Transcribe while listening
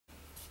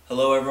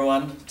Hello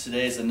everyone,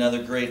 today is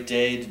another great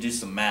day to do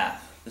some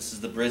math. This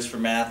is the Bridge for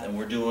Math and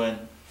we're doing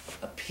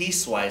a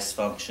piecewise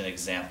function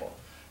example.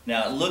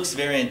 Now it looks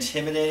very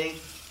intimidating.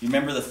 You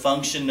remember the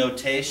function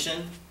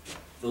notation?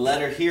 The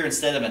letter here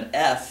instead of an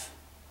F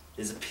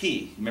is a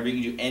P. Remember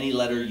you can do any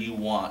letter you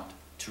want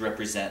to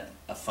represent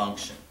a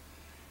function.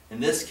 In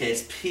this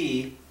case,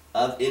 P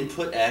of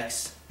input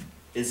X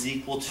is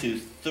equal to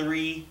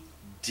 3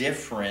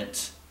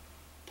 different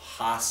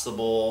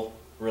possible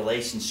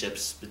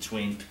relationships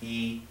between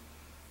P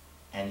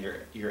and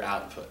your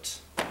output.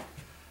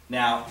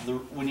 Now,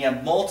 when you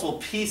have multiple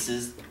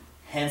pieces,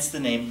 hence the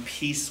name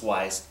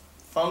piecewise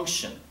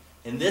function.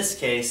 In this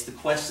case, the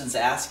question's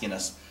asking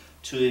us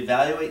to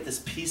evaluate this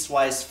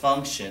piecewise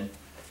function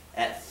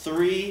at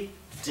 3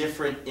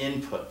 different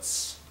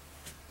inputs.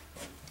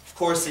 Of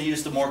course, they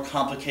used a more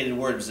complicated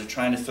word because they're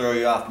trying to throw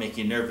you off, make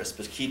you nervous,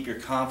 but keep your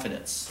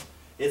confidence.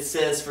 It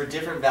says for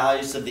different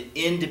values of the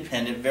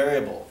independent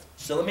variable.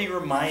 So let me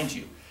remind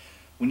you,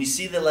 when you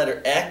see the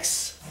letter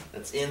X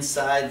that's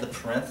inside the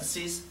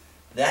parentheses,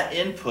 that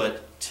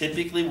input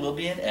typically will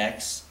be an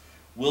X,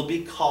 will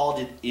be called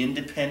an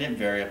independent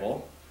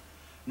variable.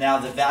 Now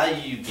the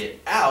value you get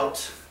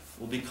out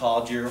will be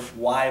called your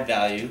Y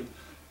value,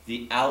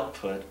 the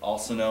output,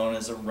 also known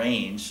as a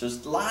range.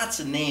 There's lots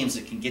of names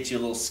that can get you a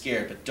little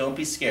scared, but don't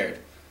be scared.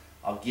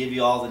 I'll give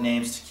you all the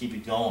names to keep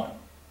it going.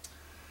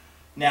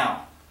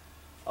 Now,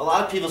 a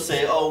lot of people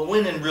say, oh,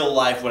 when in real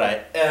life would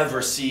I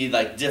ever see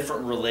like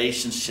different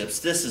relationships?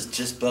 This is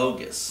just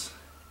bogus.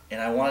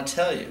 And I want to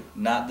tell you,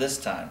 not this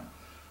time.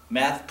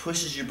 Math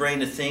pushes your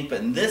brain to think, but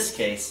in this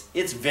case,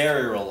 it's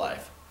very real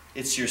life.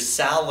 It's your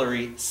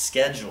salary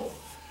schedule.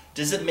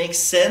 Does it make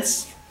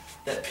sense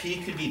that P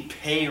could be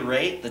pay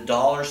rate, the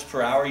dollars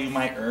per hour you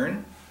might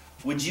earn?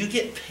 Would you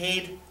get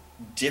paid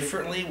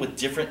differently with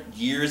different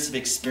years of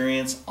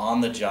experience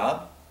on the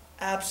job?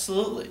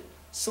 Absolutely.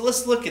 So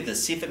let's look at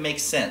this, see if it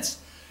makes sense.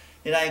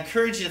 And I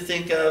encourage you to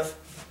think of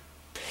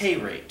pay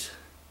rate.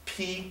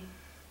 P,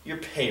 your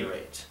pay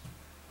rate.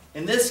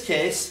 In this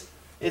case,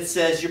 it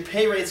says your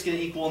pay rate is going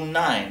to equal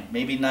 9,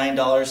 maybe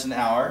 $9 an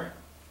hour,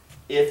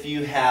 if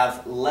you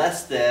have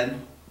less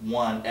than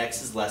 1,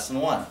 X is less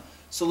than 1.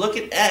 So look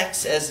at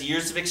X as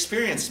years of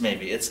experience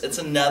maybe. It's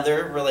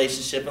another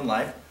relationship in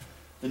life.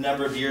 The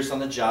number of years on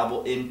the job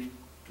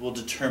will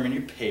determine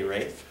your pay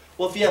rate.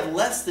 Well, if you have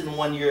less than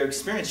 1 year of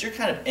experience, you're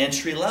kind of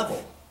entry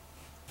level.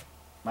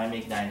 Might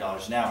make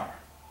 $9 an hour.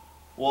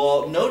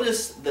 Well,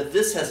 notice that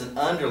this has an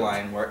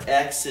underline where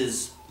X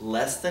is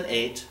less than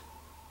 8,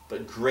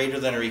 but greater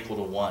than or equal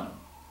to 1.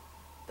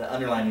 The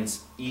underline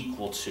means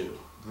equal to,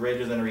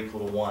 greater than or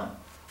equal to 1.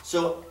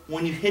 So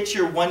when you hit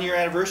your 1 year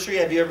anniversary,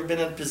 have you ever been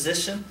in a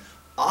position?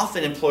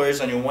 Often employers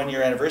on your 1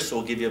 year anniversary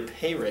will give you a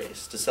pay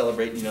raise to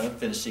celebrate,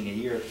 finishing a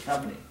year at the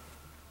company.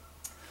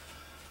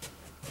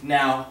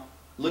 Now,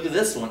 look at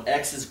this one.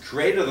 X is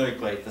greater than or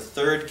equal to 8, the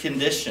third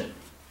condition.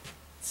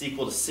 It's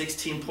equal to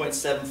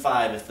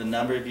 16.75 if the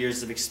number of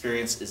years of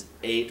experience is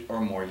 8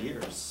 or more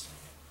years.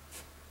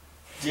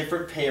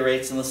 Different pay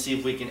rates, and let's see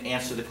if we can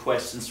answer the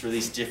questions for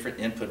these different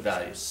input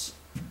values.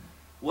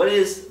 What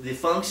is the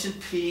function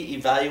P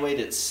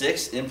evaluated at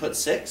 6, input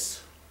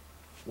 6?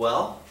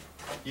 Well,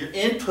 your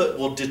input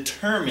will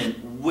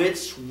determine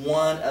which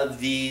one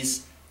of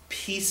these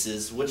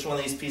pieces, which one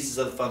of these pieces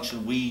of the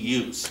function we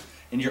use.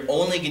 And you're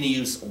only going to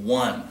use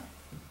one.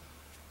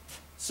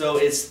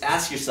 So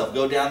ask yourself,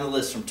 go down the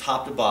list from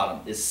top to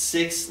bottom. Is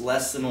 6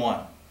 less than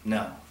 1?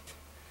 No.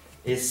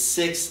 Is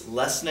 6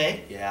 less than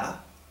 8? Yeah.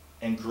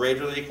 And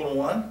greater than or equal to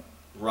 1?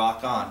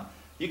 Rock on.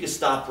 You can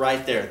stop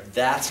right there.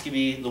 That's going to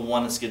be the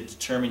one that's going to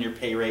determine your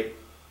pay rate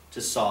to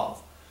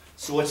solve.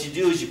 So what you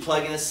do is you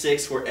plug in a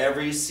 6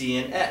 wherever you see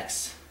an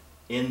X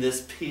in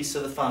this piece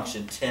of the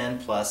function, 10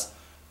 plus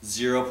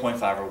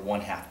 0.5 or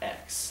 1/2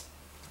 X.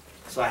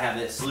 So I have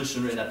the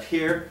solution written up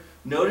here.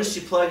 Notice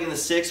you plug in the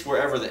 6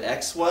 wherever the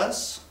X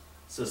was.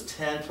 So it's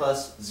 10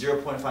 plus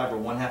 0.5 or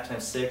 1/2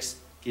 times 6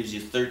 gives you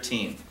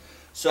 13.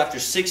 So after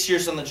 6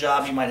 years on the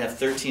job, you might have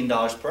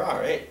 $13 per hour,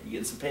 right? You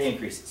get some pay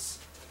increases.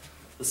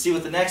 Let's see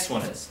what the next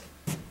one is.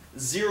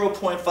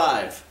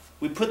 0.5.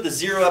 We put the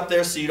 0 up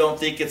there so you don't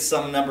think it's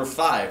some number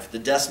 5. The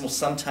decimal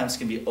sometimes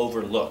can be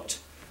overlooked.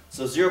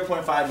 So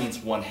 0.5 means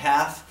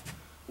 1/2.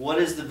 What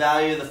is the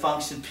value of the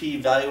function P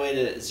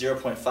evaluated at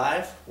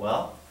 0.5?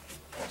 Well,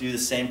 do the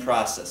same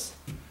process.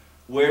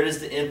 Where does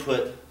the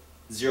input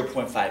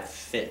 0.5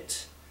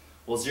 fit?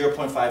 Well,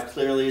 0.5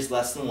 clearly is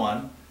less than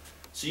 1.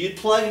 So you'd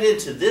plug it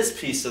into this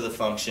piece of the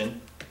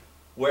function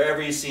wherever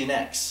you see an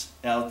X.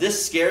 Now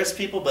this scares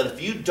people, but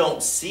if you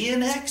don't see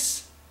an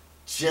X,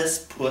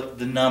 just put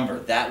the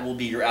number. That will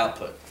be your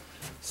output.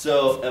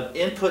 So of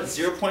input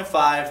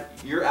 0.5,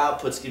 your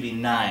output's going to be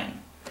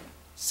 9.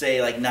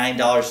 Say like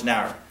 $9 an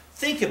hour.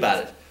 Think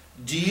about it.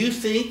 Do you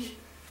think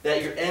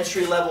that your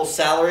entry-level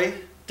salary,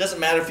 doesn't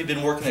matter if you've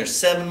been working there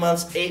 7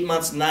 months, 8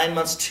 months, 9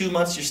 months, 2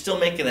 months, you're still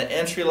making an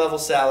entry-level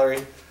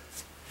salary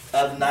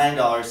of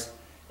 $9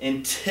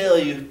 until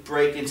you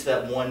break into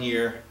that 1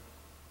 year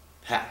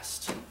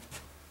past.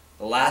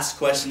 The last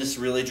question is to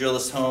really drill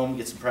this home,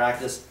 get some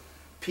practice.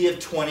 P of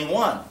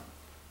 21.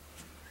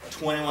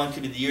 21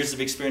 could be the years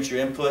of experience your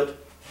input.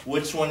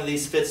 Which one of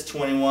these fits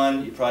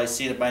 21? You've probably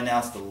seen it by now.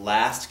 It's the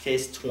last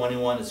case.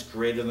 21 is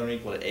greater than or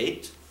equal to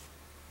 8.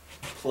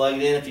 Plug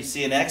it in. If you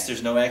see an x,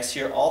 there's no x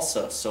here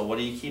also. So what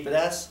do you keep it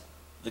as?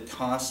 The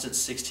constant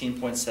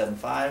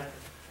 16.75.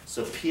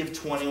 So P of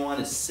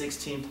 21 is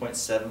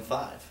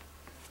 16.75.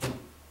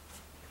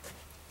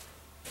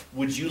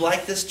 Would you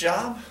like this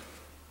job?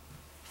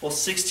 Well,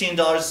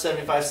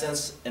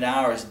 $16.75 an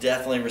hour is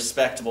definitely a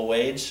respectable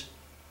wage.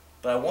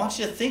 But I want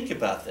you to think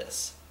about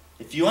this.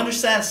 If you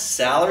understand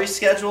salary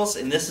schedules,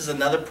 and this is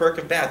another perk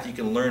of math, you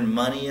can learn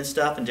money and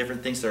stuff and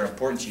different things that are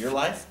important to your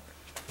life.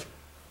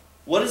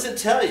 What does it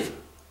tell you?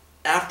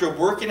 After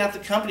working at the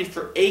company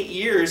for 8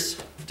 years,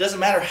 it doesn't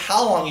matter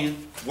how long you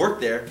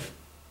work there,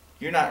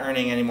 you're not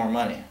earning any more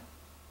money.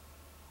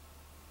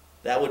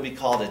 That would be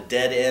called a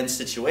dead-end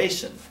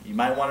situation. You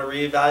might want to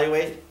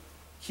reevaluate,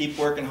 keep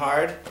working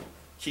hard,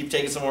 keep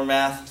taking some more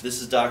math.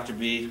 This is Dr.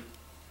 B.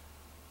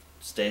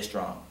 Stay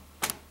strong.